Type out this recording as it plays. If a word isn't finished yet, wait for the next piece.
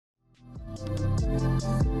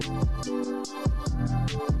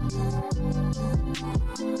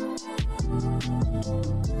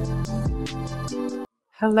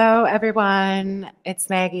Hello, everyone. It's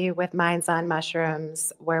Maggie with Minds on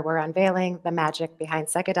Mushrooms, where we're unveiling the magic behind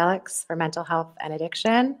psychedelics for mental health and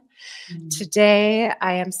addiction. Mhm. Today,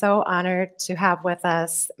 I am so honored to have with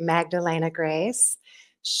us Magdalena Grace.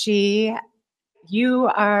 She, you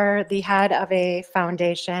are the head of a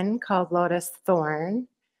foundation called Lotus Thorn.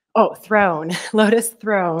 Oh, Throne, Lotus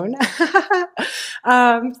Throne.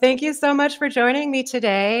 Thank you so much for joining me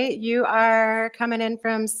today. You are coming in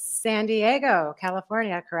from San Diego,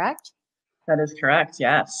 California, correct? That is correct.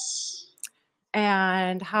 Yes.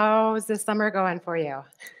 And how's the summer going for you?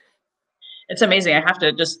 It's amazing. I have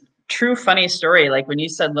to just true funny story. Like when you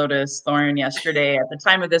said Lotus Thorn yesterday, at the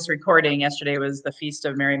time of this recording, yesterday was the Feast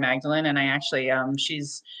of Mary Magdalene. And I actually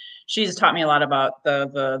she's taught me a lot about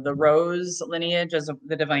the rose lineage as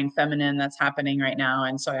the divine feminine that's happening right now.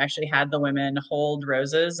 And so I actually had the women hold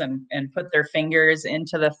roses and put their fingers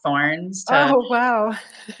into the thorns Oh, wow.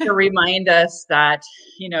 to remind us that,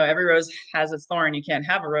 every rose has its thorn. You can't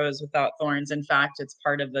have a rose without thorns. In fact, it's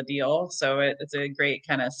part of the deal. So it's a great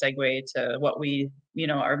kind of segue to what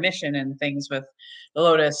our mission and things with the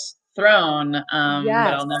Lotus Throne. But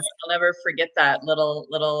Yes. I'll never forget that little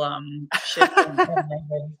shift in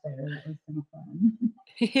language there. That was kind of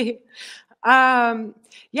fun.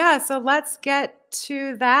 Yeah, so let's get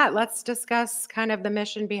to that. Let's discuss kind of the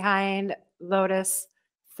mission behind Lotus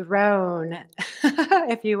Throne,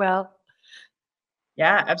 if you will.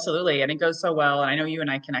 Yeah, absolutely. And it goes so well. And I know you and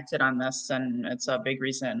I connected on this, and it's a big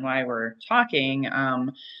reason why we're talking.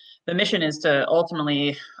 The mission is to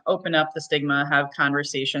ultimately open up the stigma, have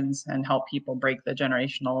conversations, and help people break the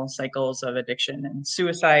generational cycles of addiction and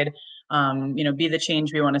suicide. Be the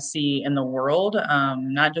change we want to see in the world,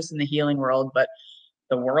 not just in the healing world, but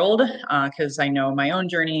the world, because I know my own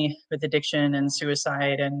journey with addiction and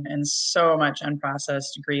suicide and so much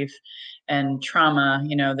unprocessed grief and trauma.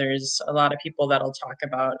 There's a lot of people that'll talk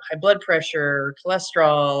about high blood pressure,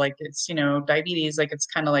 cholesterol, like it's, diabetes, like it's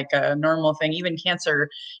kind of like a normal thing. Even cancer,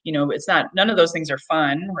 it's not, none of those things are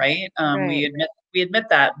fun, right? Right. We admit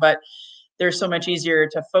that, but they're so much easier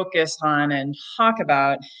to focus on and talk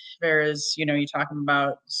about. Whereas, you're talking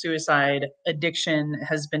about suicide, addiction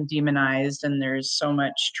has been demonized, and there's so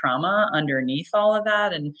much trauma underneath all of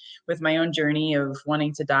that. And with my own journey of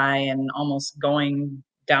wanting to die and almost going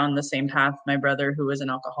down the same path my brother, who was an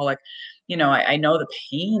alcoholic, I know the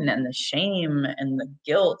pain and the shame and the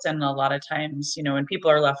guilt. And a lot of times, when people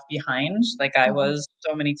are left behind, like I Mhm. was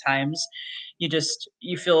so many times,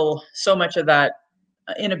 you feel so much of that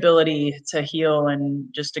inability to heal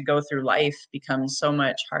and just to go through life becomes so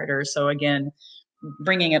much harder. So again,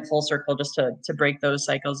 bringing it full circle just to break those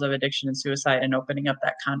cycles of addiction and suicide and opening up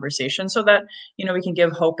that conversation so that, we can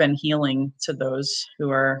give hope and healing to those who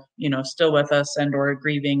are, still with us and or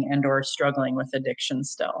grieving and or struggling with addiction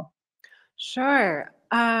still. Sure.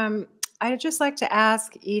 I'd just like to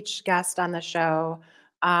ask each guest on the show,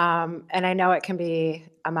 and I know it can be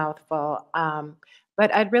a mouthful,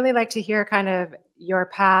 but I'd really like to hear kind of your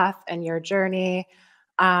path and your journey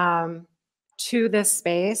um, to this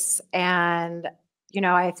space. And,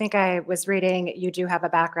 I think I was reading you do have a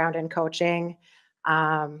background in coaching.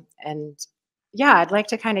 And yeah, I'd like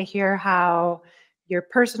to kind of hear how your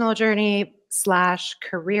personal journey slash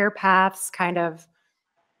career paths kind of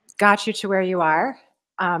got you to where you are,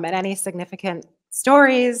 and any significant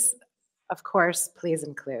stories, of course, please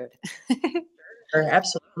include. Sure,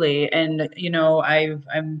 absolutely. And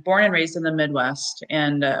I'm born and raised in the Midwest,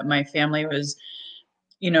 and my family was,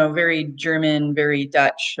 very German, very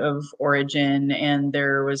Dutch of origin, and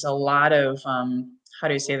there was a lot of how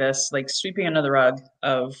do you say this, like sweeping under the rug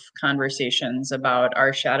of conversations about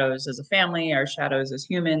our shadows as a family, our shadows as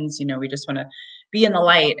humans. We just want to be in the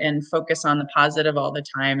light and focus on the positive all the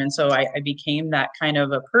time. And so I became that kind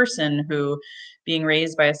of a person who, being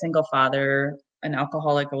raised by a single father, an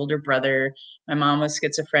alcoholic older brother. My mom was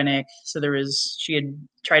schizophrenic, so she had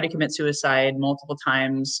tried to commit suicide multiple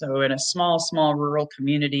times. So in a small rural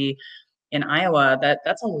community in Iowa,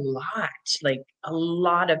 that's a lot, like a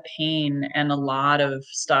lot of pain and a lot of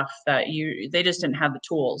stuff that they just didn't have the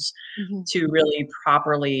tools Mhm. to really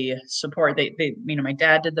properly support. My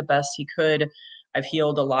dad did the best he could. I've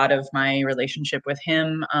healed a lot of my relationship with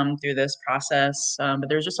him through this process, but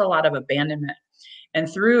there's just a lot of abandonment. And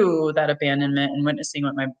through that abandonment and witnessing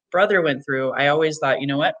what my brother went through, I always thought, you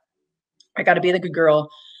know what? I got to be the good girl.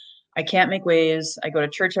 I can't make waves. I go to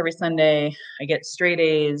church every Sunday. I get straight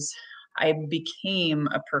A's. I became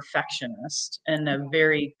a perfectionist and a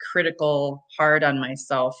very critical, hard on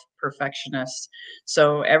myself perfectionist.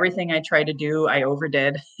 So everything I tried to do, I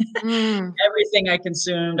overdid. Mm, Everything I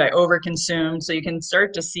consumed, I overconsumed. So you can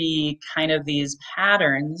start to see kind of these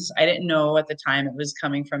patterns. I didn't know at the time it was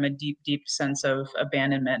coming from a deep, deep sense of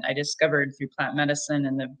abandonment. I discovered through plant medicine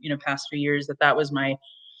in the past few years that that was my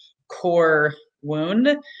core wound,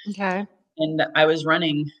 okay. and I was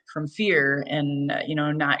running from fear and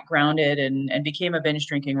not grounded, and became a binge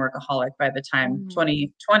drinking workaholic by the time Mm.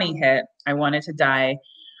 2020 hit. I wanted to die.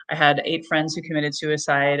 I had 8 friends who committed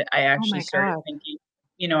suicide. I Oh actually my started God. thinking,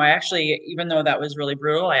 I actually, even though that was really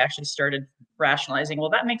brutal, I actually started rationalizing, well,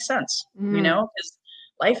 that makes sense, Mm, because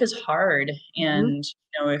life is hard. mhm, And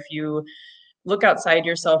if you look outside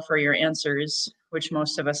yourself for your answers, which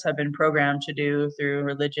most of us have been programmed to do through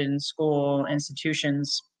religion, school,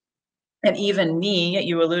 institutions, and even me,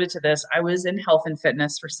 you alluded to this, I was in health and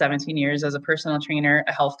fitness for 17 years as a personal trainer,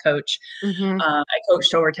 a health coach. mhm. I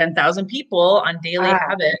coached over 10,000 people on daily Wow.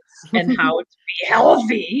 habits and how to be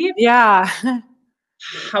healthy. Yeah.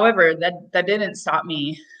 However, that didn't stop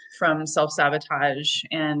me from self-sabotage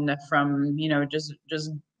and from, just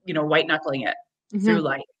white knuckling it through Mhm.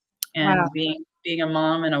 life. Wow. And being a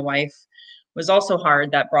mom and a wife was also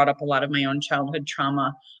hard. That brought up a lot of my own childhood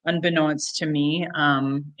trauma, unbeknownst to me,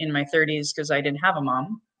 in my 30s, because I didn't have a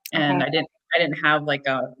mom, Okay. and I didn't have like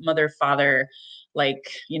a mother father, like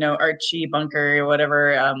Archie Bunker or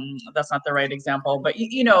whatever. That's not the right example, but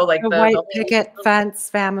like The the white whole picket fence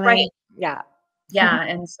right. family. Yeah. Yeah,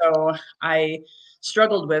 and so I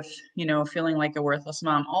struggled with, feeling like a worthless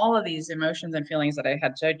mom. All of these emotions and feelings that I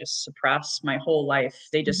had to just suppress my whole life,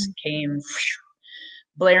 they just Mhm. came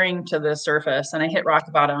blaring to the surface. And I hit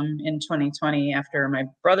rock bottom in 2020 after my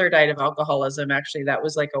brother died of alcoholism. Actually, that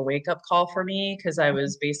was like a wake up call for me, because I Mhm.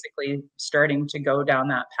 was basically starting to go down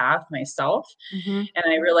that path myself. Mhm. And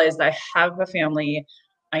I realized I have a family.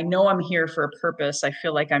 I know I'm here for a purpose. I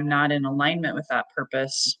feel like I'm not in alignment with that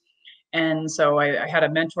purpose. And so I had a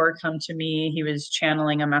mentor come to me. He was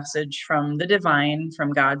channeling a message from the divine,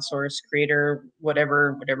 from God, source, creator,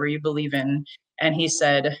 whatever you believe in. And he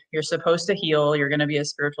said, "You're supposed to heal. You're going to be a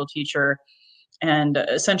spiritual teacher and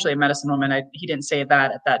essentially a medicine woman." He didn't say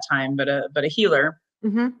that at that time, but a healer.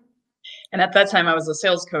 Mhm. And at that time, I was a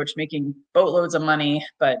sales coach making boatloads of money,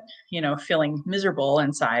 but feeling miserable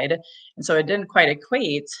inside. And so it didn't quite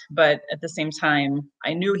equate. But at the same time,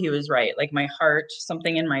 I knew he was right. Like my heart,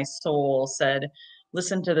 something in my soul said,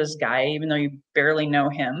 "Listen to this guy, even though you barely know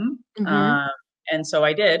him." Mhm. And so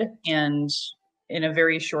I did. And in a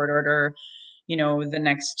very short order, the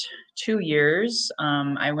next 2 years,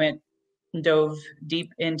 I went dove deep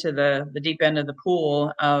into the deep end of the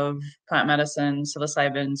pool of plant medicine,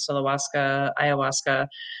 psilocybin, ayahuasca,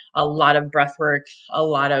 a lot of breath work, a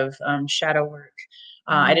lot of shadow work.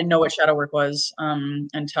 I Mm. didn't know what shadow work was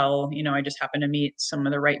until I just happened to meet some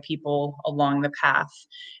of the right people along the path,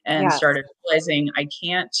 and Yes. started realizing I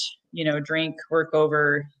can't drink, work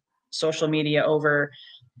over, social media over,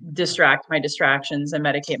 distract my distractions, and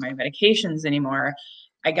medicate my medications anymore.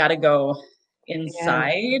 I got to go And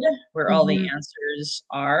inside where all the mhm. answers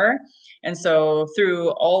are. And so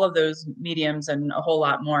through all of those mediums and a whole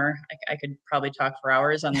lot more, I could probably talk for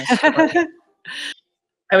hours on this story.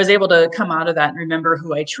 I was able to come out of that and remember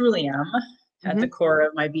who I truly am at the Mhm. core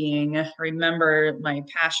of my being, remember my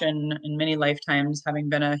passion in many lifetimes, having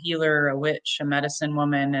been a healer, a witch, a medicine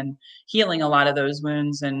woman, and healing a lot of those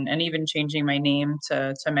wounds, and even changing my name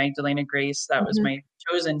to Magdalena Grace. That was Mhm. my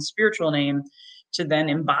chosen spiritual name, to then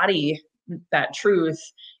embody that truth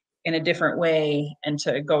in a different way, and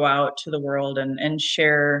to go out to the world and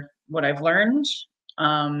share what I've learned.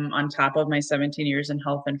 On top of my 17 years in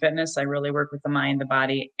health and fitness, I really work with the mind, the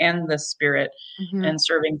body, and the spirit, Mhm. and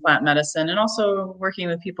serving plant medicine, and also working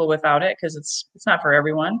with people without it, because it's not for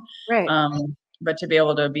everyone. Right. But to be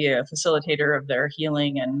able to be a facilitator of their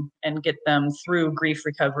healing, and get them through grief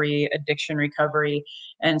recovery, addiction recovery,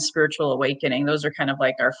 and spiritual awakening, those are kind of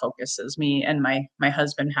like our focuses. Me and my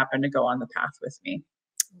husband happen to go on the path with me.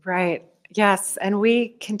 Right. Yes, and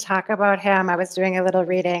we can talk about him. I was doing a little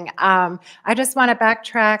reading. I just want to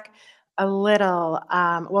backtrack a little.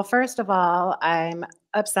 Well, first of all, I'm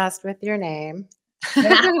obsessed with your name.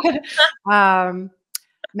 Yeah. um,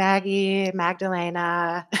 Maggie,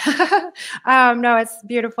 Magdalena. No, it's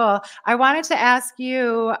beautiful. I wanted to ask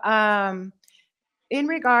you in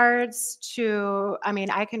regards to, I mean,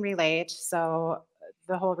 I can relate. So,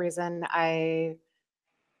 the whole reason I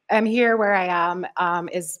am here where I am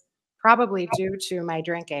is probably due to my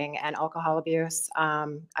drinking and alcohol abuse.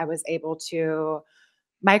 I was able to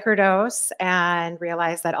microdose and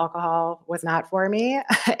realize that alcohol was not for me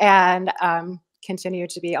and continue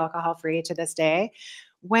to be alcohol free to this day.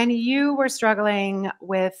 When you were struggling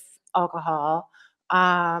with alcohol,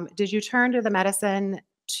 did you turn to the medicine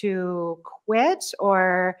to quit,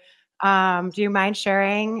 or do you mind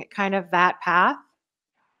sharing kind of that path?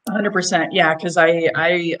 100%. Yeah, because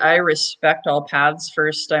I respect all paths.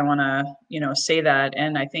 First, I want to, say that.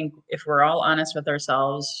 And I think if we're all honest with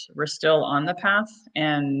ourselves, we're still on the path.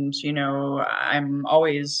 And, I'm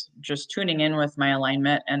always just tuning in with my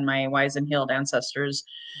alignment and my wise and healed ancestors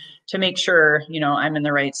to make sure, I'm in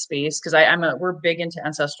the right space. Because we're big into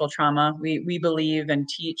ancestral trauma. We believe and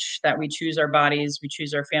teach that we choose our bodies, we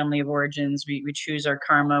choose our family of origins, we choose our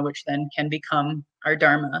karma, which then can become our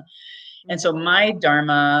dharma. And so my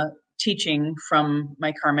dharma teaching from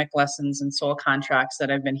my karmic lessons and soul contracts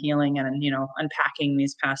that I've been healing and, unpacking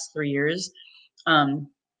these past 3 years, um,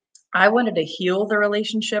 I wanted to heal the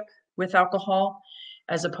relationship with alcohol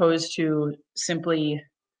as opposed to simply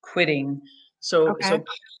quitting. So Okay.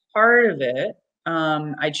 part of it,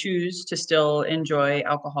 I choose to still enjoy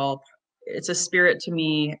alcohol. It's a spirit to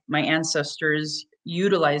me. My ancestors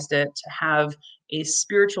utilized it to have a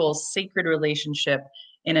spiritual, sacred relationship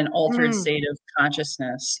in an altered Mm. state of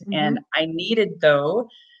consciousness. And Mhm. I needed, though,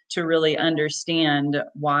 to really understand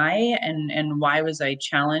why and why was I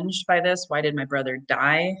challenged by this? Why did my brother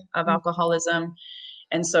die of Mm. alcoholism?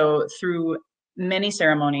 And so through many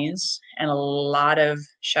ceremonies and a lot of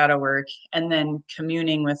shadow work and then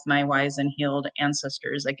communing with my wise and healed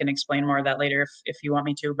ancestors. I can explain more of that later if you want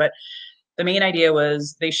me to. But the main idea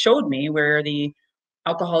was they showed me where the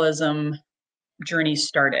alcoholism journey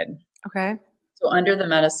started. Okay. So under the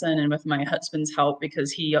medicine and with my husband's help,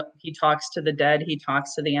 because he talks to the dead, he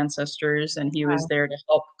talks to the ancestors, and he was Okay. there to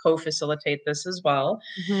help co-facilitate this as well.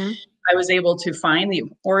 Mhm. I was able to find the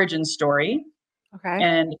origin story, Okay.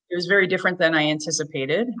 and it was very different than I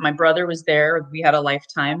anticipated. My brother was there. We had a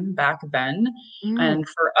lifetime back then. Mm. And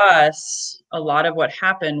for us, a lot of what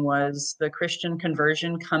happened was the Christian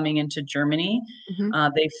conversion coming into Germany.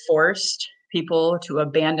 Mhm. They forced people to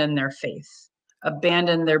abandon their faith,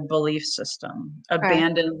 abandon their belief system, Okay.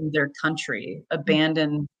 abandon their country, Mm.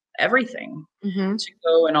 abandon everything Mhm. to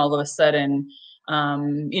go and all of a sudden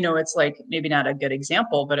it's like maybe not a good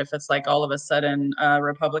example, but if it's like all of a sudden a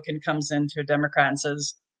Republican comes into a Democrat and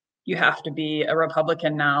says, you have to be a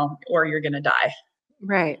Republican now or you're going to die.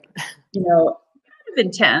 Right. Kind of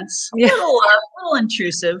intense, Yeah. a little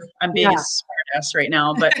intrusive. I'm being a Yeah. smartass right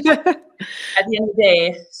now, but at the end of the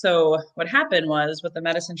day, so what happened was what the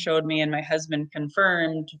medicine showed me and my husband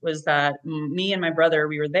confirmed was that me and my brother,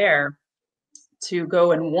 we were there to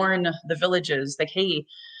go and warn the villages like, hey,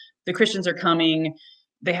 the Christians are coming,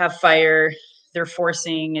 they have fire, they're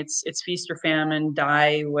forcing it's feast or famine,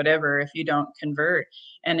 die, whatever, if you don't convert.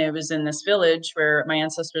 And it was in this village where my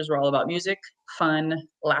ancestors were all about music, fun,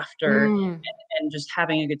 laughter, Mm. and just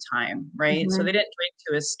having a good time, right? So Mhm. they didn't drink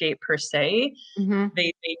to escape per se. Mhm.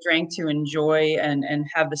 They drank to enjoy and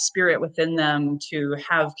have the spirit within them to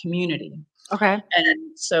have community. Okay.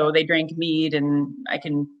 And so they drank mead, and I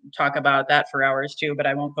can talk about that for hours too, but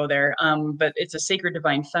I won't go there. But it's a sacred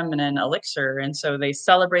divine feminine elixir. And so they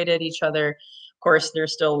celebrated each other. Of course, they're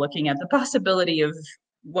still looking at the possibility of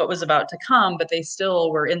what was about to come, but they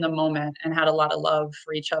still were in the moment and had a lot of love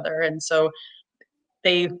for each other. And so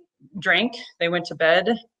they drank, they went to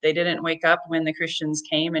bed, they didn't wake up when the Christians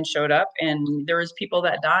came and showed up, and there was people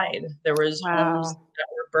that died. There was homes Wow. that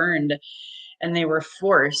were burned, and they were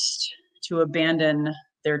forced to abandon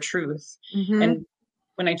their truth. Mhm. And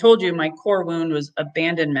when I told you my core wound was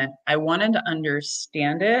abandonment, I wanted to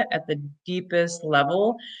understand it at the deepest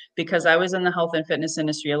level because I was in the health and fitness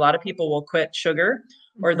industry. A lot of people will quit sugar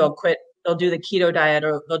or Mhm. they'll do the keto diet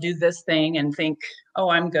or they'll do this thing and think, oh,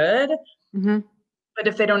 I'm good. Mhm. But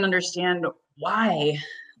if they don't understand why,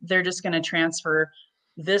 they're just going to transfer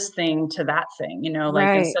this thing to that thing, like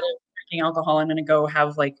Right. instead of drinking alcohol, I'm going to go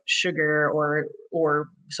have like sugar or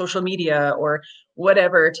social media or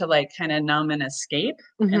whatever to like kind of numb and escape.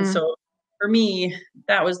 And Mhm. so for me,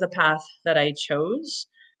 that was the path that I chose.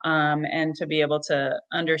 And to be able to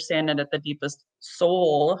understand it at the deepest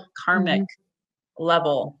soul karmic Mhm.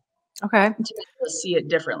 level, Okay. to be able to see it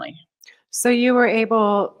differently. So you were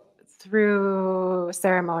able, through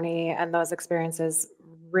ceremony and those experiences,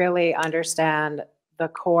 really understand the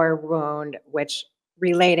core wound, which,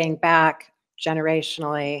 relating back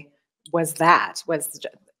generationally,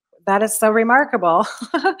 that is so remarkable.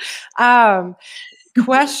 um,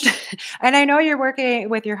 Question, and I know you're working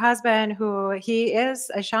with your husband, who he is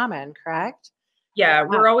a shaman, correct? Yeah, Uh,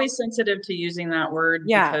 we're always sensitive to using that word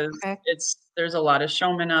yeah. because Okay. there's a lot of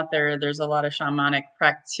showmen out there. There's a lot of shamanic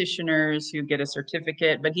practitioners who get a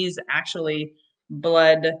certificate, but he's actually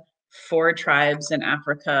blood 4 tribes in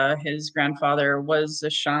Africa. His grandfather was a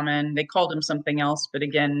shaman. They called him something else, but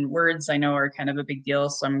again, words I know are kind of a big deal,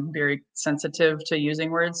 so I'm very sensitive to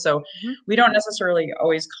using words. So Mhm. we don't necessarily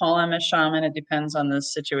always call him a shaman. It depends on the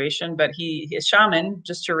situation, but he is shaman.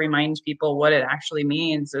 Just to remind people what it actually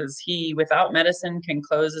means is he, without medicine, can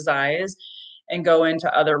close his eyes and go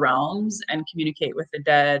into other realms and communicate with the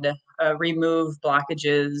dead, remove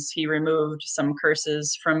blockages. He removed some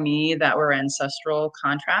curses from me that were ancestral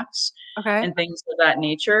contracts Okay. and things of that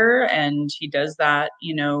nature. And he does that,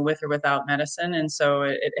 with or without medicine. And so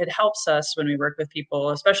it helps us when we work with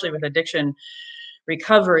people, especially with addiction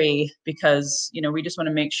recovery, because we just want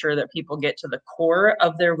to make sure that people get to the core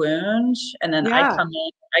of their wound. And then I Yeah.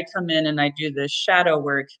 come in and I do the shadow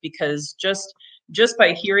work, because just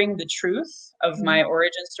by hearing the truth of Mhm. my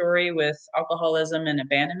origin story with alcoholism and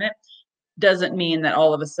abandonment doesn't mean that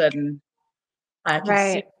all of a sudden I could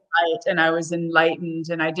see Right. light and I was enlightened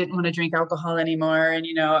and I didn't want to drink alcohol anymore. And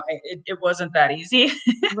it wasn't that easy.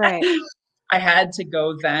 Right. I had to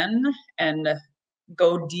go then and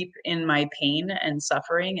go deep in my pain and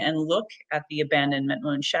suffering and look at the abandonment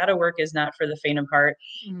wound. Shadow work is not for the faint of heart.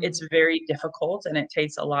 Mm. It's very difficult and it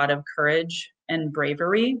takes a lot of courage and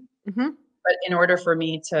bravery. Mhm. But in order for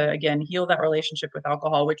me to, again, heal that relationship with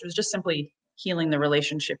alcohol, which was just simply healing the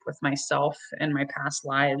relationship with myself and my past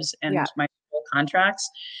lives Yeah. and my soul contracts,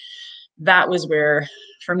 that was where,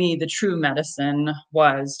 for me, the true medicine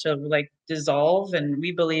was to like dissolve. And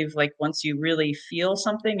we believe like once you really feel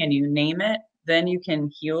something and you name it, then you can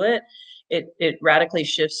heal it. It radically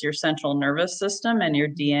shifts your central nervous system and your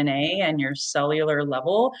DNA and your cellular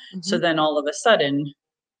level. So Mhm. then all of a sudden,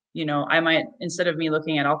 I might, instead of me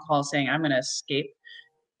looking at alcohol saying, I'm going to escape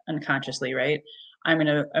unconsciously, right? I'm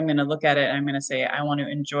going to look at it. I'm going to say, I want to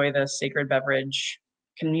enjoy the sacred beverage,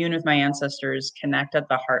 commune with my ancestors, connect at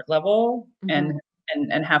the heart level Mhm.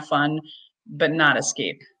 and have fun, but not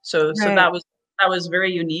escape. So Right. that was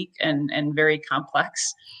very unique and very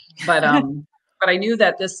complex. But I knew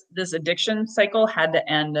that this addiction cycle had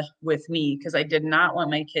to end with me, because I did not want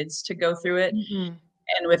my kids to go through it. Mhm.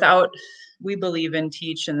 And without, we believe and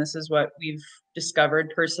teach, and this is what we've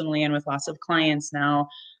discovered personally and with lots of clients now,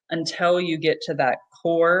 until you get to that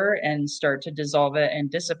core and start to dissolve it and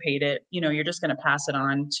dissipate it, you're just going to pass it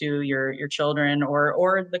on to your children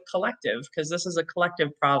or the collective, because this is a collective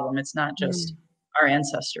problem. It's not just Mm. our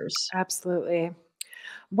ancestors. Absolutely.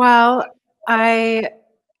 Well, I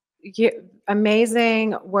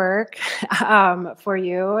amazing work for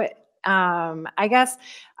you. I guess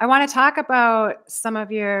I want to talk about some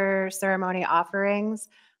of your ceremony offerings.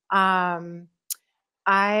 Um,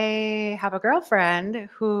 I have a girlfriend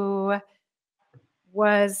who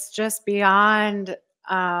was just beyond.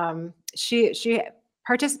 She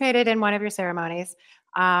participated in one of your ceremonies,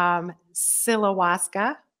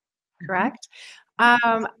 Silawaska, Mhm. correct?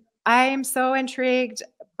 Um, I am so intrigued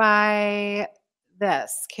by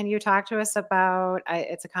this. Can you talk to us about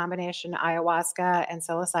it's a combination ayahuasca and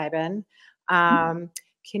psilocybin. Um,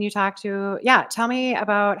 can you tell me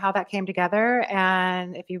about how that came together,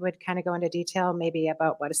 and if you would kind of go into detail maybe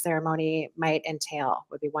about what a ceremony might entail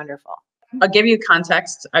would be wonderful. I'll give you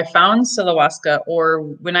context. I found Silawaska, or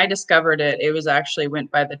when I discovered it, it was actually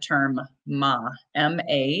went by the term MA,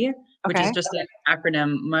 M-A, which is Okay. just an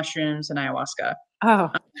acronym, mushrooms and ayahuasca.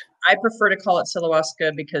 Oh, I prefer to call it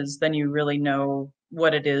Silawaska because then you really know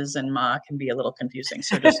what it is, and Ma can be a little confusing.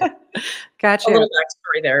 So just got a you. little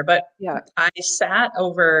backstory there. But Yeah. I sat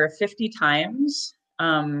over 50 times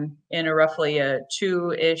in a roughly a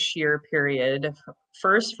 2-ish year period,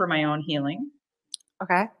 first for my own healing,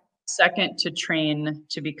 Okay. second to train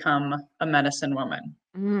to become a medicine woman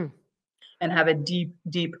Mm. and have a deep,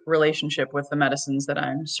 deep relationship with the medicines that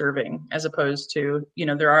I'm serving, as opposed to,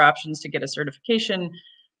 there are options to get a certification.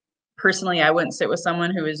 Personally, I wouldn't sit with someone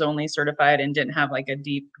who is only certified and didn't have like a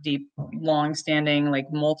deep, deep, long standing,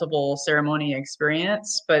 like multiple ceremony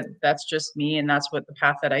experience. But that's just me. And that's what the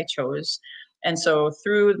path that I chose. And so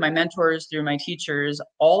through my mentors, through my teachers,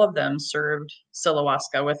 all of them served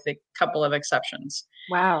Silawaska with a couple of exceptions.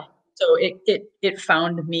 Wow. So it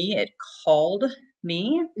found me, it called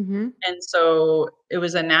me. Hmm. And so it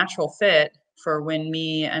was a natural fit for when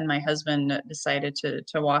me and my husband decided to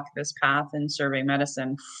walk this path in serving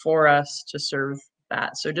medicine, for us to serve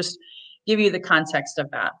that. So just give you the context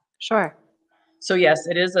of that. Sure. So yes,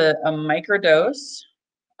 it is a microdose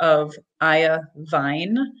of Aya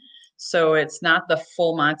vine. So it's not the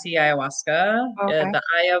full Monty ayahuasca. Okay. The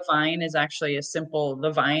Aya vine is actually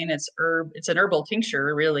the vine. It's herb. It's an herbal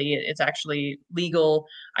tincture, really. It's actually legal.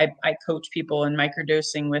 I coach people in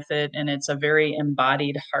microdosing with it, and it's a very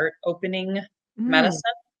embodied heart opening Mm. medicine.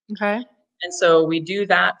 Okay. And so we do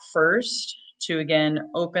that first to again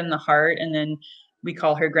open the heart, and then we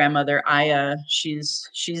call her grandmother Aya. She's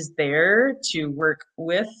there to work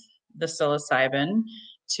with the psilocybin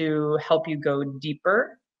to help you go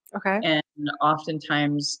deeper. Okay. And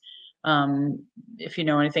oftentimes, um, if you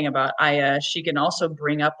know anything about Aya, she can also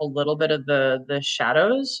bring up a little bit of the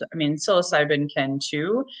shadows. I mean, psilocybin can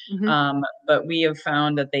too, Hmm. but we have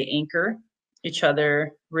found that they anchor each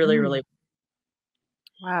other really, Mm. really.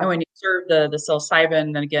 And Wow. when you serve the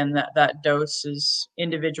psilocybin, then again, that dose is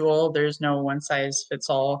individual. There's no one size fits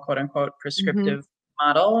all, quote unquote, Hmm. prescriptive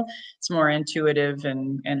model. It's more intuitive,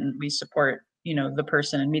 and we support, the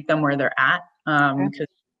person and meet them where they're at, Okay. because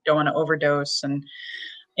you don't want to overdose. And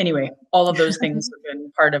anyway, all of those things have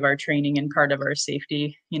been part of our training and part of our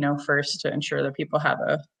safety, first to ensure that people have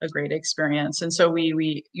a great experience. And so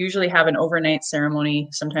we usually have an overnight ceremony.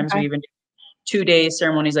 Sometimes we Okay. even 2-day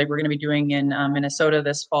ceremonies like we're going to be doing in Minnesota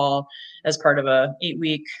this fall as part of a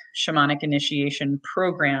 8-week shamanic initiation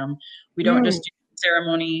program. We don't Mm. just do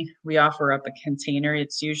ceremony, we offer up a container.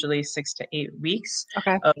 It's usually 6 to 8 weeks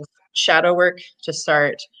Okay. of shadow work to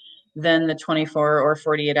start, then the 24 or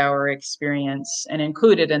 48-hour experience. And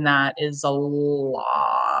included in that is a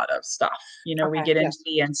lot of stuff. We Okay. get Yeah. into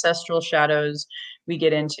the ancestral shadows, we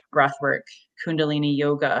get into breath work, Kundalini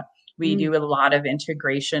yoga, we Mm. do a lot of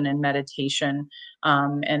integration and meditation.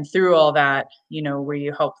 And through all that, where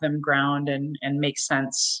you help them ground and make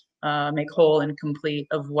sense, make whole and complete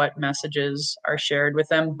of what messages are shared with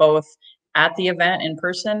them, both at the event in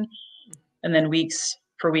person and then weeks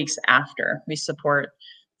after. We support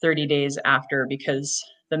 30 days after, because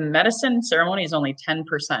the medicine ceremony is only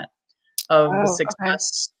 10% of the Oh, okay.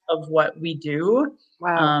 success of what we do.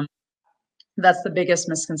 Wow. Um, that's the biggest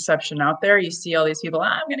misconception out there. You see all these people,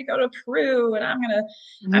 I'm going to go to Peru and I'm going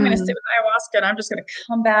to sit Mm. with ayahuasca and I'm just going to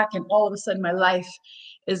come back and all of a sudden my life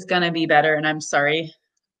is going to be better. And I'm sorry,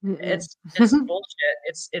 Mm-mm. it's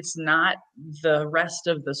bullshit. It's not the rest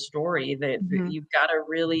of the story. That Mhm. you've got to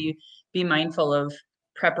really be mindful of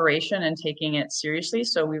preparation and taking it seriously.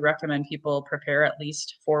 So we recommend people prepare at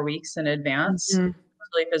least 4 weeks in advance, Mhm.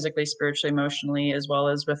 really physically, spiritually, emotionally, as well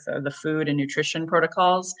as with the food and nutrition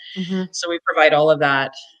protocols. Mhm. So we provide all of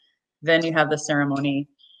that. Then you have the ceremony,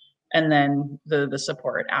 and then the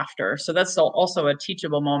support after. So that's also a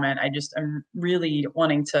teachable moment. I'm really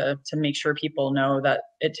wanting to make sure people know that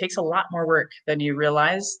it takes a lot more work than you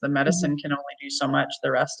realize. The Mhm. medicine can only do so much.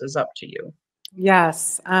 The rest is up to you.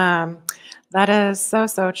 Yes, that is so,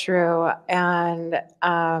 so true. And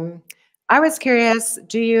I was curious,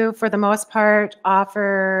 do you, for the most part,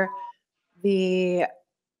 offer the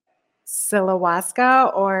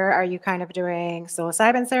Silawaska, or are you kind of doing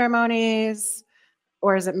psilocybin ceremonies,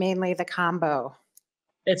 or is it mainly the combo?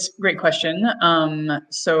 It's a great question.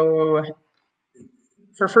 So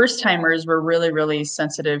for first timers, we're really, really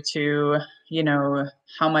sensitive to,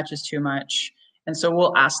 how much is too much. And so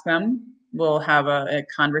we'll ask them, we'll have a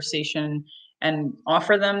conversation and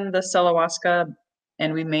offer them the ayahuasca,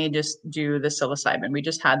 and we may just do the psilocybin. We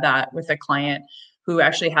just had that with a client who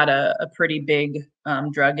actually had a pretty big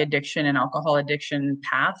drug addiction and alcohol addiction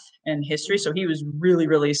path and history. So he was really,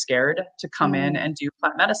 really scared to come in Mm. and do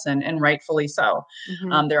plant medicine, and rightfully so.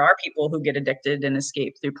 Mhm. There are people who get addicted and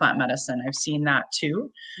escape through plant medicine. I've seen that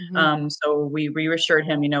too. Mhm. So we reassured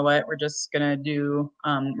him, you know what, we're going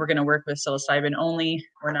to work with psilocybin only.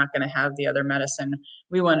 We're not going to have the other medicine.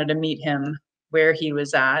 We wanted to meet him where he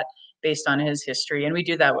was at based on his history. And we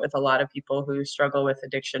do that with a lot of people who struggle with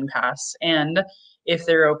addiction paths. And if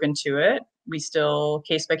they're open to it, we still,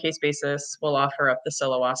 case by case basis, will offer up the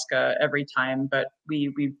ayahuasca every time. But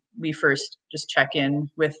we first just check in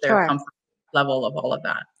with their Sure. comfort level of all of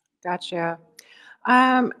that. Gotcha.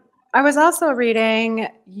 Um, I was also reading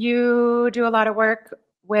you do a lot of work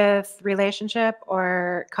with relationship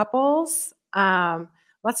or couples.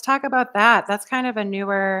 Let's talk about that. That's kind of a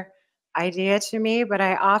newer idea to me, but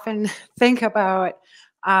I often think about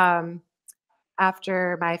um,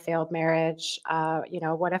 after my failed marriage,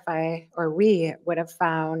 what if I or we would have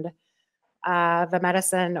found the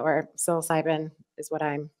medicine or psilocybin is what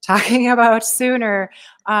I'm talking about sooner,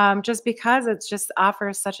 just because it just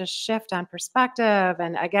offers such a shift on perspective.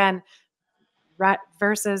 And again,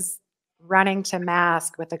 versus running to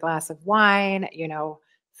mask with a glass of wine,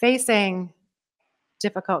 facing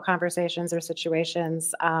difficult conversations or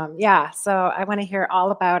situations. Yeah, so I want to hear all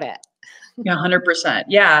about it. Yeah, 100%.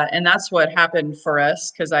 Yeah, and that's what happened for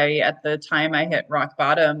us, because at the time I hit rock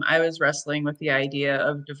bottom, I was wrestling with the idea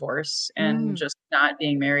of divorce and Mm, just not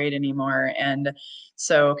being married anymore. And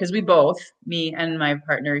so, because we both, me and my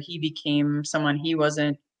partner, he became someone he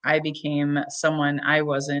wasn't, I became someone I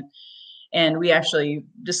wasn't. And we actually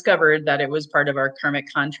discovered that it was part of our karmic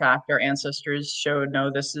contract. Our ancestors showed, no,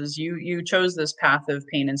 this is you chose this path of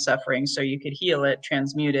pain and suffering so you could heal it,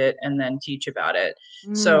 transmute it, and then teach about it.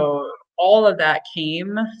 Mm. So all of that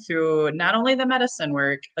came through not only the medicine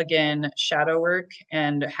work, again, shadow work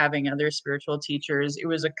and having other spiritual teachers. It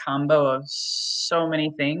was a combo of so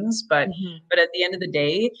many things, Mhm. but at the end of the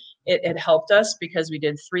day, it helped us because we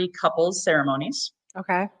did 3 couples ceremonies,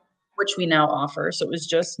 Okay. which we now offer. So it was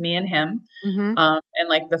just me and him. Mhm. And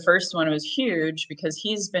like the first one was huge because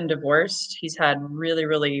he's been divorced. He's had really,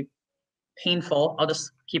 really painful, I'll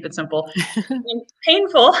just keep it simple,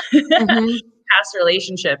 painful Mhm. past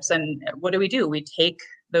relationships. And what do? We take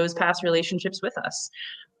those past relationships with us.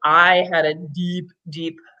 I had a deep,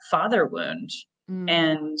 deep father wound Mm.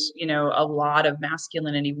 and, a lot of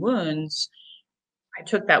masculinity wounds. I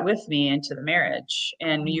took that with me into the marriage.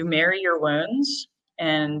 And you Mhm. marry your wounds.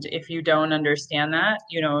 And if you don't understand that,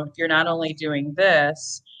 you're not only doing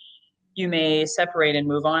this, you may separate and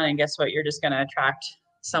move on. And guess what? You're just going to attract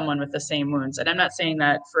someone with the same wounds. And I'm not saying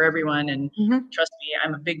that for everyone. And Mhm. trust me,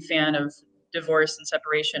 I'm a big fan of divorce and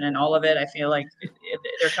separation and all of it. I feel like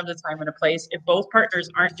there comes a time and a place. If both partners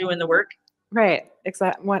aren't doing the work, Right.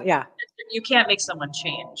 Exact one. Yeah. you can't make someone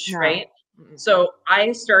change, No. right? Mm-mm. So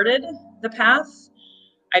I started the path.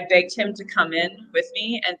 I begged him to come in with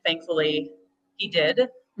me, and thankfully he did.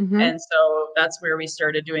 Mhm. And so that's where we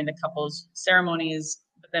started doing the couples ceremonies.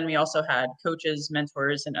 But then we also had coaches,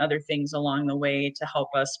 mentors, and other things along the way to help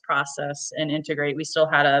us process and integrate. We still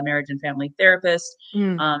had a marriage and family therapist.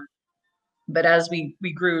 Mm. Um, but as we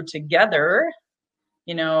grew together,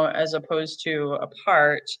 as opposed to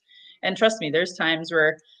apart, and trust me, there's times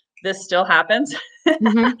where this still happens.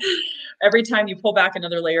 Mhm. Every time you pull back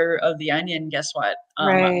another layer of the onion, guess what?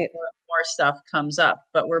 Right. More stuff comes up,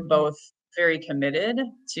 but we're Mhm. both very committed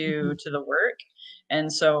to Mhm. the work.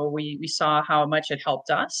 And so we saw how much it helped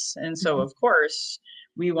us. And so Mhm. of course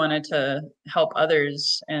we wanted to help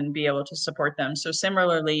others and be able to support them. So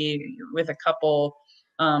similarly with a couple,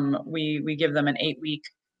 we give them an 8-week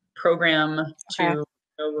program Okay. to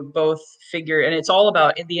both figure, and it's all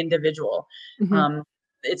about the individual. Mhm. Um,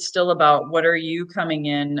 it's still about what are you coming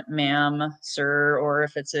in, ma'am, sir, or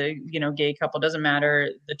if it's a gay couple, doesn't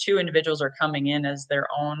matter. The two individuals are coming in as their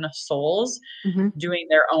own souls, Mhm. doing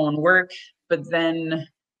their own work, but then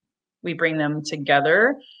we bring them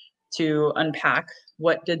together to unpack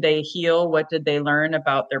what did they heal, what did they learn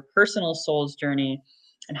about their personal soul's journey,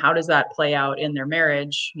 and how does that play out in their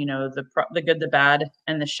marriage, the good, the bad,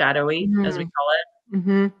 and the shadowy, as we Mhm. call it.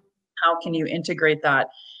 Mhm. How can you integrate that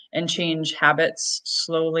and change habits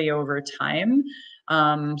slowly over time?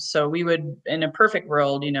 So we would, in a perfect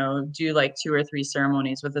world, do like 2 or 3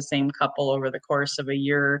 ceremonies with the same couple over the course of a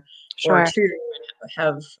year or Sure. two, and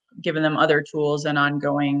have given them other tools and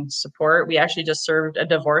ongoing support. We actually just served a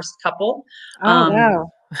divorced couple. Oh, Um,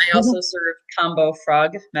 wow. I also serve combo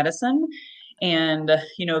frog medicine, and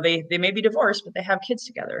they may be divorced, but they have kids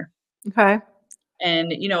together. Okay.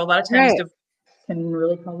 And a lot of times Right. can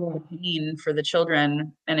really cause a lot of pain for the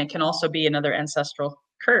children, and it can also be another ancestral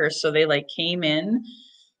curse. So they like came in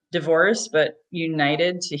divorced but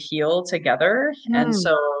united to heal together, and Mm.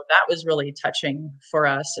 so that was really touching for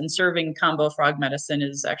us. And serving combo frog medicine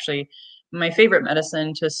is actually my favorite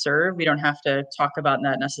medicine to serve. We don't have to talk about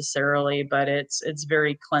that necessarily, but it's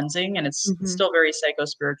very cleansing, and it's Mhm. still very psycho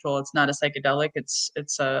spiritual. It's not a psychedelic.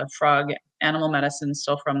 It's a frog animal medicine,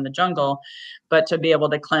 still from the jungle, but to be able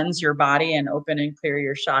to cleanse your body and open and clear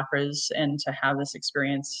your chakras and to have this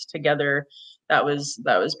experience together, that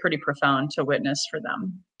was pretty profound to witness for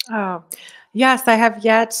them. Oh, yes, I have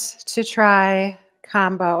yet to try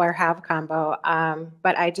combo or have combo,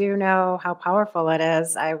 but I do know how powerful it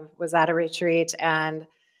is. I was at a retreat, and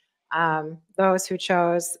those who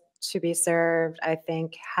chose to be served, I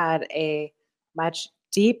think, had a much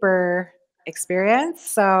deeper experience.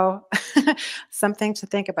 So, something to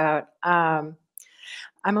think about. I'm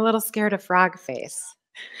a little scared of frog face.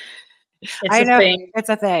 It's I a know thing. it's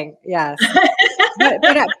a thing. Yes.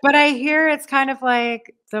 But I hear it's kind of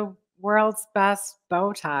like the world's best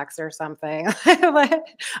Botox or something.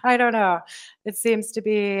 Like, I don't know. It seems to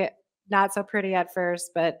be not so pretty at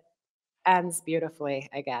first, but ends beautifully,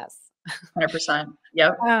 I guess. 100%.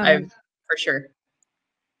 Yep. I've Um, for sure.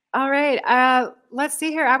 all right. Let's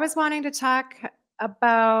see here. I was wanting to talk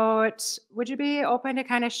about, would you be open to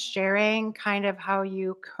kind of sharing kind of how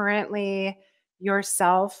you currently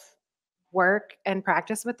yourself work and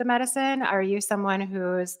practice with the medicine? Are you someone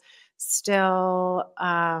who's still,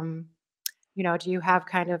 do you have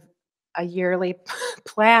kind of a yearly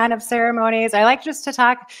plan of ceremonies? I like just to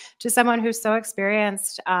talk to someone who's so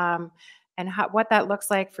experienced, and what that looks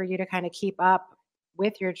like for you to kind of keep up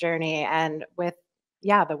with your journey and with,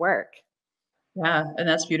 yeah, the work. Yeah, and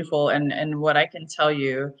that's beautiful, and what I can tell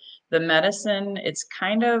you, the medicine, it's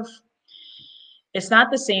not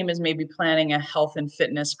the same as maybe planning a health and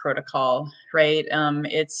fitness protocol, right?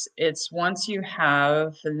 It's once you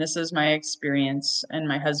have, and this is my experience and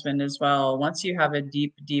my husband as well, once you have a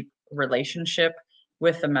deep, deep relationship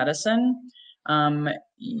with the medicine,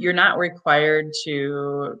 you're not required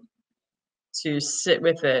to sit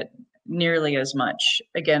with it nearly as much.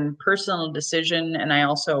 Again, personal decision, and I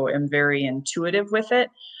also am very intuitive with it.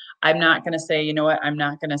 I'm not going to say, you know what, I'm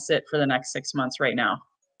not going to sit for the next 6 months right now.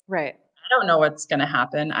 Right. I don't know what's going to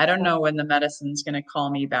happen. I don't know when the medicine's going to call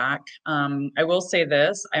me back. I will say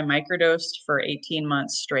this, I microdosed for 18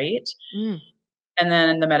 months straight. Mm, And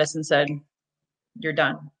then the medicine said, you're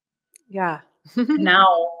done. yeah. Now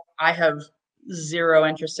I have zero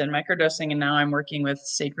interest in microdosing. And now I'm working with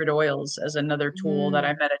sacred oils as another tool that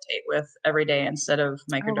I Mm. meditate with every day instead of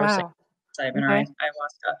Oh, microdosing wow. psilocybin or Okay.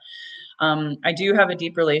 ayahuasca. I do have a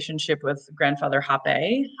deep relationship with grandfather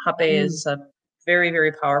Hape. Hape Mm. is a very,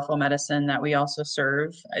 very powerful medicine that we also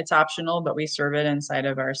serve. It's optional, but we serve it inside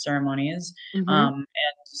of our ceremonies. Mhm. And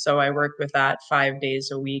so I work with that 5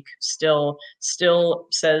 days a week. Still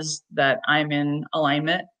says that I'm in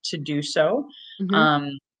alignment to do so. Mhm.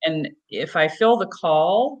 Um, and if I feel the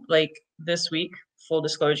call, like this week, full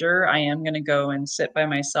disclosure, I am going to go and sit by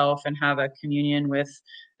myself and have a communion with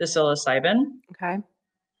the psilocybin Okay.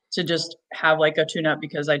 to just have like a tune up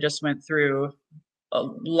because I just went through a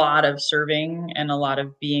lot of serving and a lot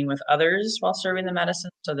of being with others while serving the medicine.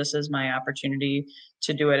 So this is my opportunity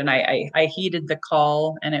to do it. And I heeded the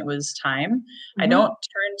call and it was time. I Mhm. don't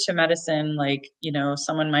turn to medicine like, you know,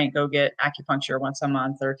 someone might go get acupuncture once a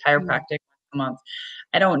month or Mm. chiropractic once a month.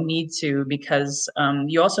 I don't need to because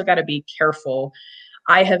you also got to be careful.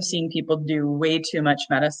 I have seen people do way too much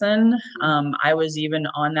medicine. Mm. I was even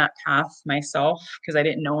on that path myself because I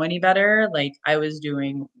didn't know any better. Like I was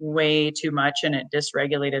doing way too much and it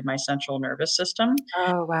dysregulated my central nervous system.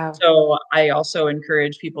 Oh, wow. So I also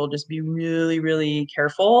encourage people just be really, really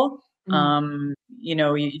careful. Mm.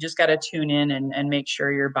 You just got to tune in and make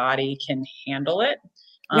sure your body can handle it.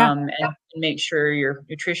 Yeah. And make sure your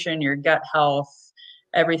nutrition, your gut health,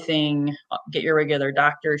 everything, get your regular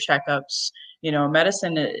doctor checkups. You know,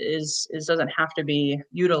 medicine is doesn't have to be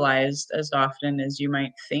utilized as often as you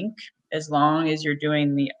might think. As long as you're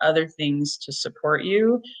doing the other things to support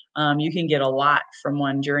you, you can get a lot from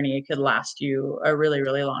one journey. It could last you a really,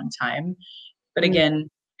 really long time. But Mm. again,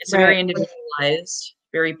 it's a Right. very individualized,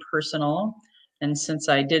 very personal. And since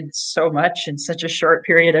I did so much in such a short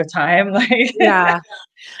period of time, like Yeah.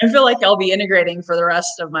 I feel like I'll be integrating for the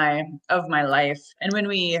rest of my life. And when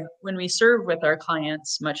we serve with our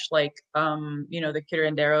clients, much like the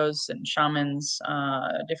curanderos and shamans,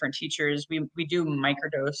 different teachers, we do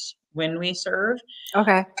microdose when we serve.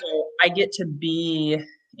 Okay. So I get to be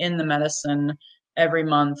in the medicine every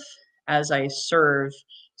month as I serve.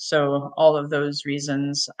 So all of those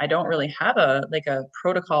reasons, I don't really have a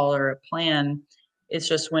protocol or a plan. It's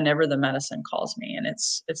just whenever the medicine calls me, and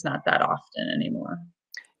it's not that often anymore.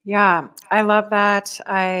 Yeah. I love that.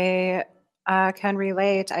 I can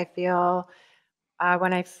relate. I feel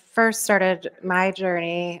when I first started my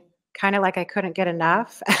journey, kind of like I couldn't get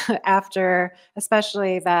enough after,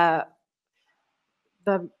 especially the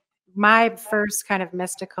my first kind of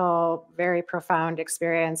mystical, very profound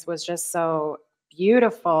experience was just so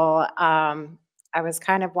beautiful. I was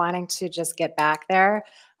kind of wanting to just get back there,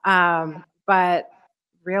 but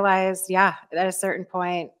realized, yeah, at a certain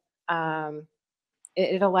point, um,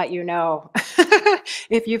 it'll let you know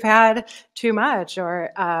if you've had too much,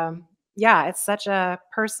 or yeah, it's such a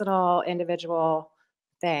personal, individual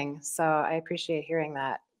thing. So I appreciate hearing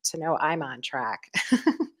that to know I'm on track.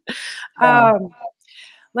 Yeah. um,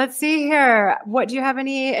 Let's see here. What do you have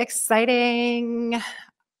any exciting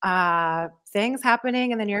things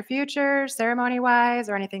happening in the near future, ceremony wise,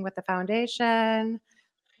 or anything with the foundation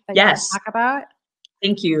that you want to Yes. talk about?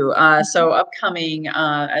 Thank you. Mhm. So upcoming,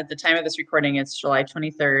 at the time of this recording, it's July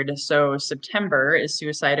 23rd. So September is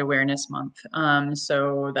Suicide Awareness Month.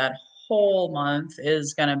 So that whole month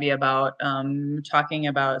is going to be about talking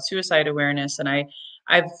about suicide awareness. And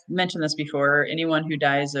I've mentioned this before. Anyone who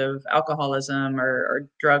dies of alcoholism or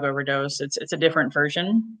drug overdose, it's a different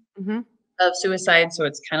version Mhm. of suicide. So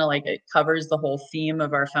it's kind of like it covers the whole theme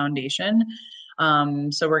of our foundation.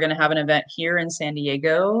 So we're going to have an event here in San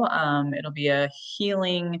Diego. It'll be a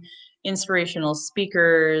healing, inspirational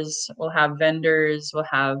speakers. We'll have vendors, we'll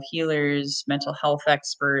have healers, mental health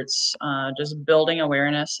experts, just building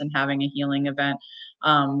awareness and having a healing event.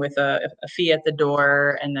 with a fee at the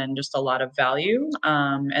door, and then just a lot of value.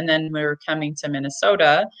 And then we're coming to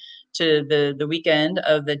Minnesota to the weekend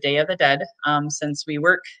of the Day of the Dead, since we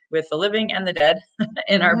work with the living and the dead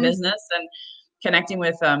in our Mhm. business, and connecting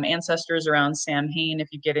with ancestors around Samhain.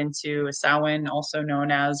 If you get into Samhain, also known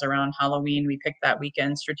as around Halloween, we picked that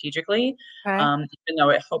weekend strategically. Okay. Even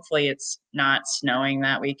though hopefully it's not snowing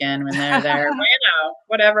that weekend when they're there. Well,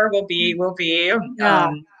 whatever will be, will be. Yeah.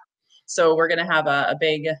 So we're going to have a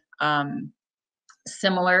big,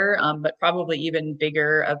 similar, but probably even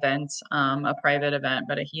bigger event, a private event,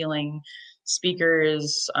 but a healing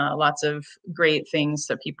speakers, lots of great things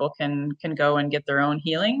that people can go and get their own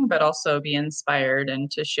healing, but also be inspired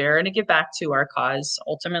and to share and to give back to our cause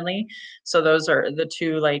ultimately. So those are the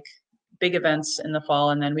two like big events in the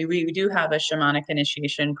fall. And then we do have a shamanic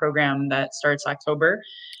initiation program that starts October,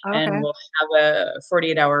 and Okay. we'll have a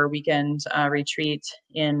 48-hour weekend retreat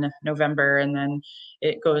in November. And then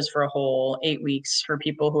it goes for a whole 8 weeks for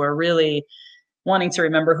people who are really wanting to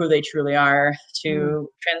remember who they truly are, Mm. to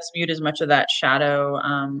transmute as much of that shadow,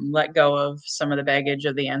 let go of some of the baggage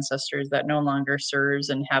of the ancestors that no longer serves,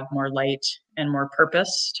 and have more light and more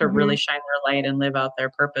purpose to really Mhm. shine their light and live out their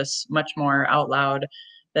purpose much more out loud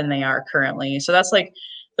than they are currently. So that's like,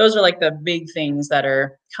 those are like the big things that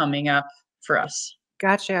are coming up for us.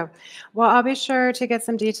 Gotcha. Well, I'll be sure to get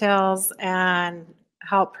some details and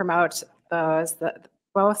help promote those.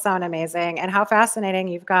 Both sound amazing. And how fascinating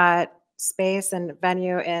you've got space and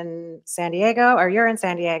venue in San Diego, or you're in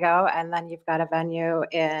San Diego, and then you've got a venue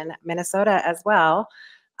in Minnesota as well.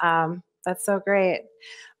 That's so great.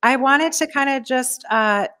 I wanted to kind of just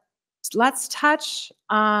let's touch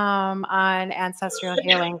on ancestral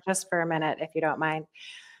healing just for a minute, if you don't mind.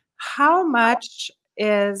 How much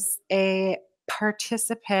is a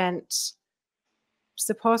participant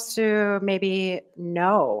supposed to maybe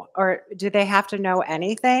know, or do they have to know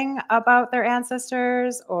anything about their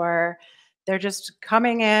ancestors, or they're just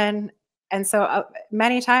coming in? And so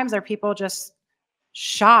many times are people just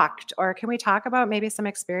shocked, or can we talk about maybe some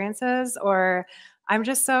experiences? Or I'm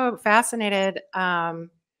just so fascinated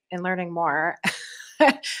in learning more.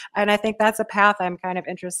 And I think that's a path I'm kind of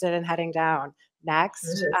interested in heading down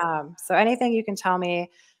next. So anything you can tell me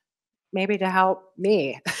maybe to help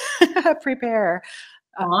me prepare.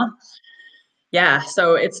 Uh, Uh-huh. Yeah,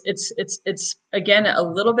 so it's again a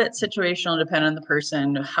little bit situational, depending on the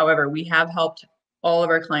person. However, we have helped all of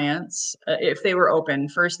our clients, if they were open.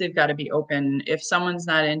 First, they've got to be open. If someone's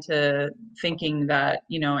not into thinking that,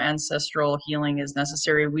 ancestral healing is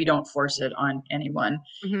necessary, we don't force it on anyone.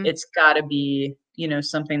 mhm. It's got to be,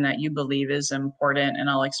 something that you believe is important, and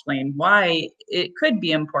I'll explain why it could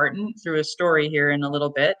be important through a story here in a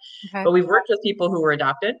little bit. Okay. But we've worked with people who were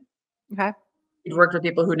adopted. Okay. We've worked with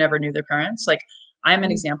people who never knew their parents. Like, I'm an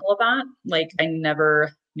Mhm. example of that. Like, I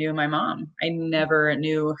never knew my mom. I never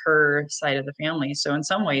knew her side of the family. So in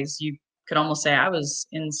some ways, you could almost say I was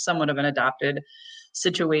in somewhat of an adopted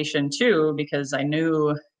situation too, because I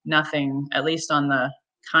knew nothing, at least on the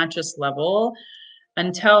conscious level,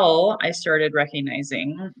 until I started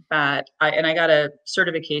recognizing that I got a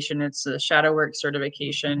certification. It's a shadow work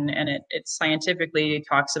certification, and it scientifically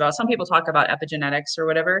talks about, some people talk about epigenetics or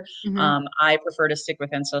whatever. Mhm. I prefer to stick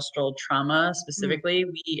with ancestral trauma Mm. specifically.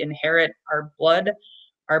 We inherit our blood,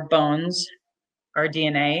 our bones, our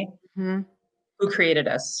DNA. Mhm. Who created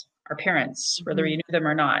us? Our parents, whether you Mhm. knew them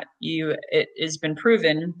or not. It has been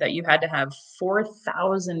proven that you had to have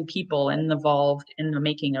 4,000 people involved in the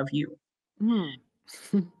making of you. Mm.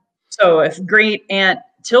 So if great aunt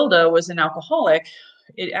Tilda was an alcoholic,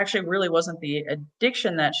 it actually really wasn't the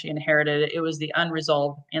addiction that she inherited. It was the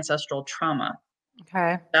unresolved ancestral trauma.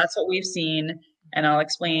 Okay. That's what we've seen. And I'll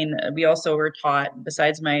explain. We also were taught,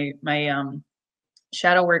 besides my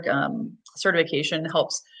shadow work certification,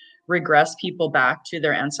 helps regress people back to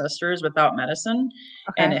their ancestors without medicine.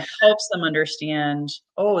 And Okay. it helps them understand,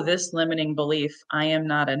 oh, this limiting belief, I am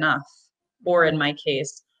not enough. Or in Mm. my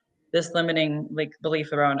case, this limiting like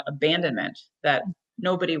belief around abandonment, that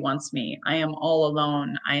nobody wants me. I am all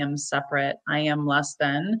alone. I am separate. I am less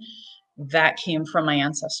than. That came from my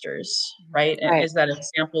ancestors, right? And Right. is that an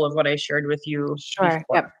example of what I shared with you Sure.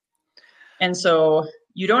 before? Yep. And so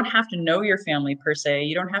you don't have to know your family per se.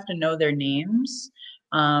 You don't have to know their names.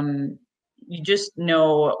 You just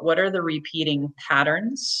know what are the repeating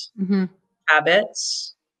patterns, Mhm.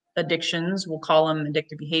 habits, addictions, we'll call them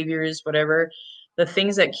addictive behaviors, whatever, the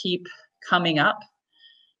things that keep coming up,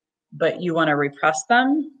 but you want to repress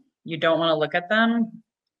them. You don't want to look at them.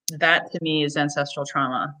 That to me is ancestral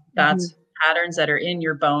trauma. Mhm. That's patterns that are in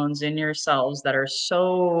your bones, in your cells, that are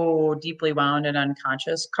so deeply wound and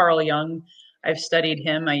unconscious. Carl Jung I've studied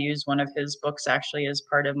him. I use one of his books actually as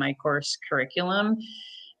part of my course curriculum.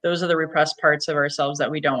 Those are the repressed parts of ourselves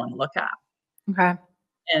that we don't want to look at. Okay.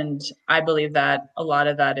 And I believe that a lot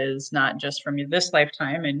of that is not just from this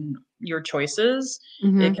lifetime and your choices. It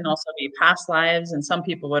Mm-hmm. can also be past lives. And some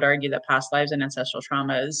people would argue that past lives and ancestral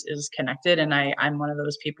trauma is connected. And I'm one of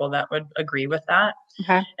those people that would agree with that.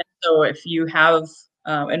 Okay. And so if you have,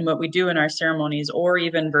 and what we do in our ceremonies, or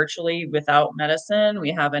even virtually without medicine,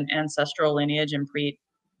 we have an ancestral lineage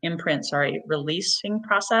imprint, releasing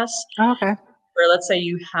process. Oh, okay. Where let's say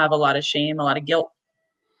you have a lot of shame, a lot of guilt,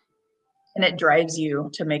 and it drives you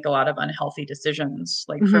to make a lot of unhealthy decisions.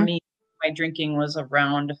 Like for Mm-hmm. me, my drinking was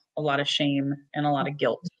around a lot of shame and a lot of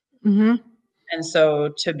guilt. Mm-hmm. And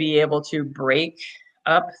so to be able to break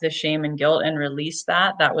up the shame and guilt and release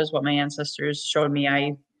that, that was what my ancestors showed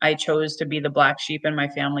me. I chose to be the black sheep in my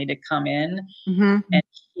family to come in Mm-hmm. and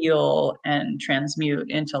heal and transmute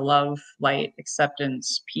into love, light,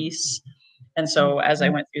 acceptance, peace. And so as I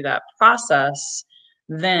went through that process,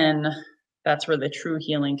 then that's where the true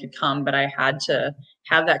healing could come. But I had to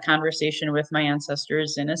have that conversation with my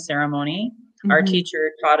ancestors in a ceremony. Our Mm-hmm.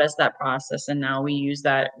 teacher taught us that process, and now we use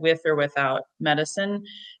that with or without medicine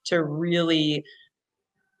to really,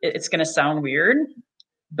 it's going to sound weird,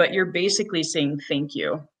 but you're basically saying thank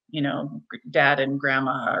you, dad and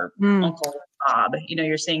grandma or Mm. uncle Bob,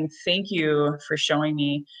 you're saying thank you for showing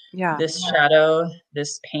me Yeah. this shadow,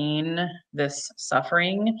 this pain, this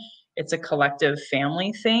suffering. It's a collective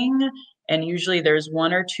family thing. And usually there's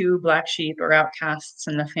one or two black sheep or outcasts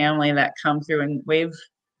in the family that come through and wave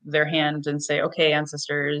their hand and say, okay,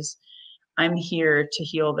 ancestors, I'm here to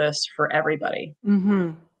heal this for everybody.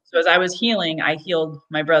 Mm-hmm. So as I was healing, I healed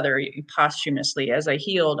my brother posthumously. As I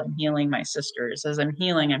healed, I'm healing my sisters. As I'm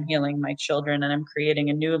healing my children, and I'm creating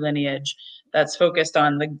a new lineage that's focused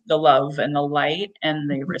on the love and the light and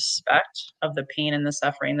the respect of the pain and the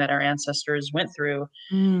suffering that our ancestors went through.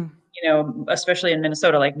 Mm. Especially in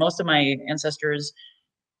Minnesota, like most of my ancestors,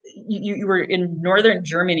 you were in northern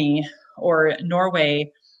Germany or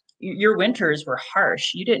Norway. Your winters were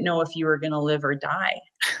harsh. You didn't know if you were going to live or die.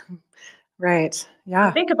 Right.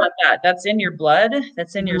 Yeah. Think about that. That's in your blood.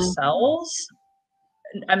 That's in your Mm-hmm. cells.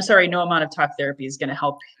 I'm sorry, no amount of talk therapy is going to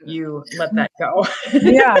help you let that go.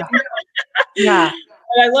 Yeah. Yeah.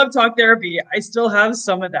 And I love talk therapy. I still have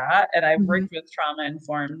some of that. And I've Mm-hmm. worked with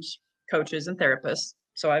trauma-informed coaches and therapists.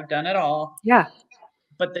 So I've done it all. Yeah.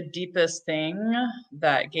 But the deepest thing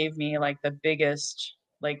that gave me like the biggest,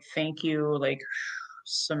 like, thank you, like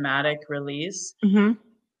somatic release Mm-hmm.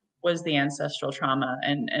 was the ancestral trauma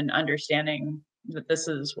and understanding that this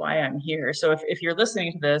is why I'm here. So if you're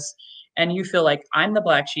listening to this and you feel like I'm the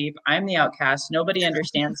black sheep, I'm the outcast, nobody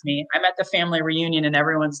understands me, I'm at the family reunion and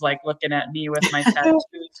everyone's like looking at me with my tattoos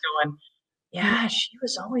going, yeah, she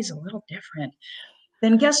was always a little different.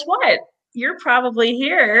 Then guess what? You're probably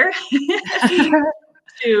here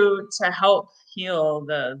to help heal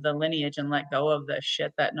the lineage and let go of the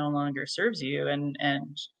shit that no longer serves you. And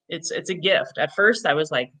it's a gift. At first I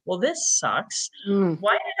was like, well, this sucks. Mm.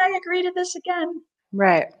 Why did I agree to this again?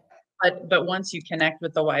 Right. But once you connect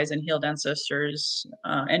with the wise and healed ancestors,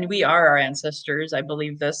 and we are our ancestors, I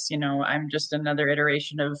believe this, I'm just another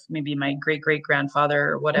iteration of maybe my great great grandfather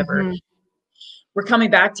or whatever. Mm-hmm. We're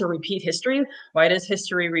coming back to repeat history. Why does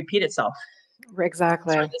history repeat itself? These are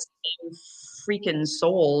Exactly. the same freaking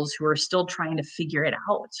souls who are still trying to figure it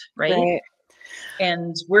out, right? Right.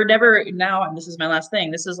 And we're never now, and this is my last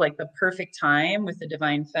thing, this is like the perfect time with the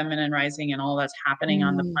divine feminine rising and all that's happening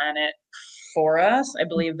on the Mm. planet for us. I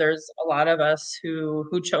believe there's a lot of us who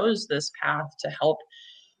chose this path to help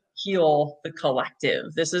heal the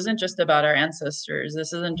collective. This isn't just about our ancestors.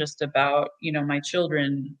 This isn't just about, my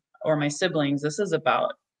children or my siblings. This is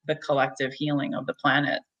about the collective healing of the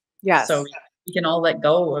planet. So Yes. we can all let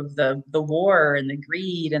go of the war and the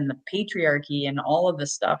greed and the patriarchy and all of the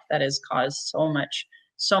stuff that has caused so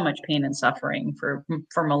much pain and suffering for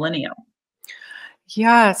millennia.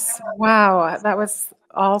 Yes. Wow. That was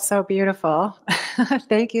all so beautiful.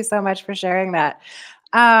 Thank you so much for sharing that.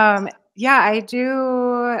 Yeah,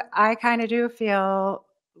 I kind of do feel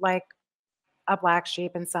like a black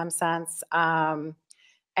sheep in some sense.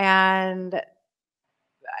 And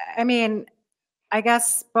I mean, I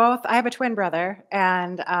guess both, I have a twin brother,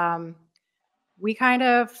 and we kind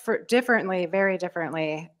of differently, very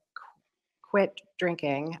differently, quit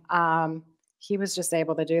drinking. He was just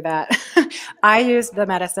able to do that. I used the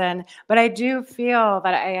medicine, but I do feel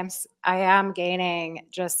that I am gaining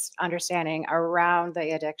just understanding around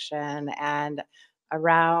the addiction and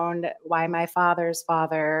around why my father's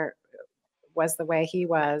father was the way he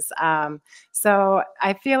was. So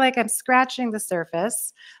I feel like I'm scratching the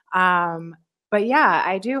surface. Um, but yeah,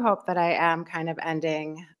 I do hope that I am kind of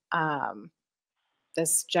ending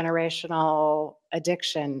this generational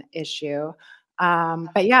addiction issue.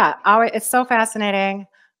 But yeah, it's so fascinating.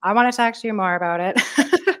 I want to talk to you more about it.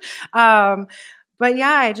 um, but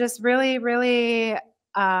yeah, I just really, really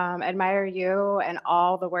admire you and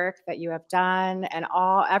all the work that you have done and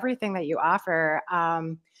everything that you offer.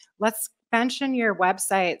 Let's mention your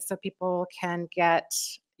website so people can check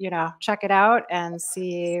it out and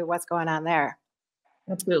see what's going on there.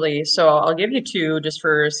 Absolutely. So I'll give you two just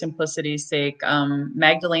for simplicity's sake.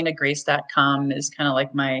 Magdalenagrace.com is kind of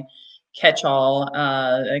like my catch-all.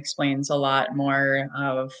 It explains a lot more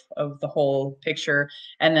of the whole picture.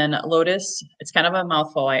 And then Lotus, it's kind of a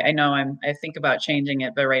mouthful. I know I think about changing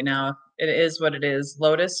it, but right now it is what it is.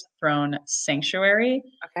 Lotus Throne Okay.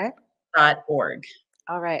 Sanctuary.org.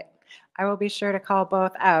 All right. I will be sure to call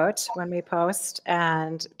both out when we post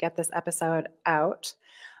and get this episode out.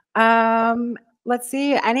 Um, let's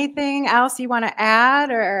see. Anything else you want to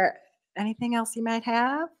add or anything else you might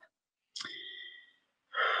have?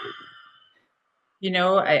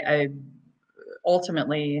 I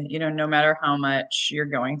ultimately, no matter how much you're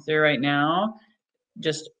going through right now,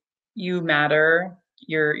 just you matter.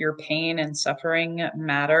 Your pain and suffering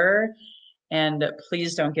matter. And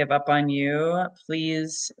please don't give up on you.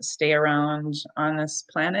 Please stay around on this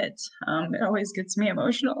planet. It always gets me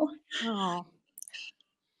emotional. Oh,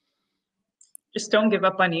 Just don't give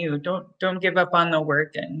up on you. Don't give up on the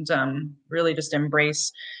work, and really just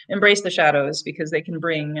embrace the shadows, because they can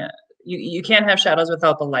bring you can't have shadows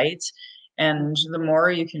without the light. And the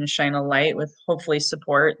more you can shine a light with hopefully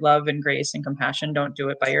support, love, and grace and compassion, don't do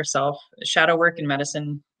it by yourself. Shadow work and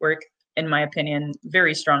medicine work, in my opinion,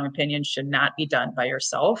 very strong opinion, should not be done by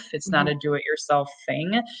yourself. It's not mhm. a do it yourself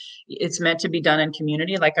thing. It's meant to be done in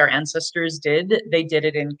community, like our ancestors did. They did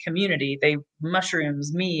it in community. They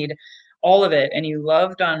mushrooms, mead, all of it, and you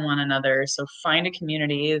loved on one another. So find a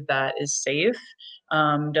community that is safe.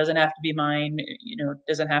 Doesn't have to be mine,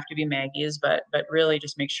 doesn't have to be Maggie's, but really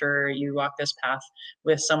just make sure you walk this path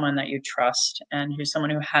with someone that you trust, and who's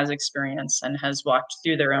someone who has experience and has walked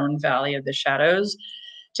through their own valley of the shadows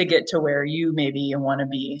to get to where you maybe want to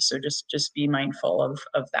be. So just be mindful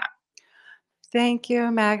of that. Thank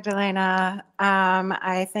you, Magdalena.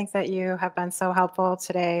 I think that you have been so helpful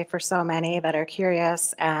today for so many that are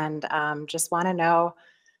curious and just want to know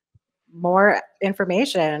more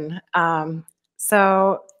information.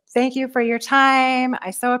 So thank you for your time. I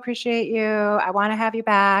so appreciate you. I want to have you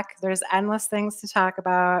back. There's endless things to talk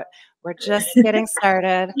about. We're just getting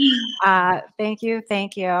started. Thank you.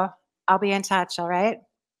 Thank you. I'll be in touch. All right.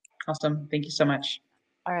 Awesome. Thank you so much.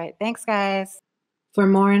 All right. Thanks, guys. For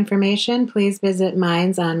more information, please visit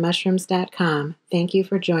mindsonmushrooms.com. Thank you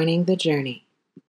for joining the journey.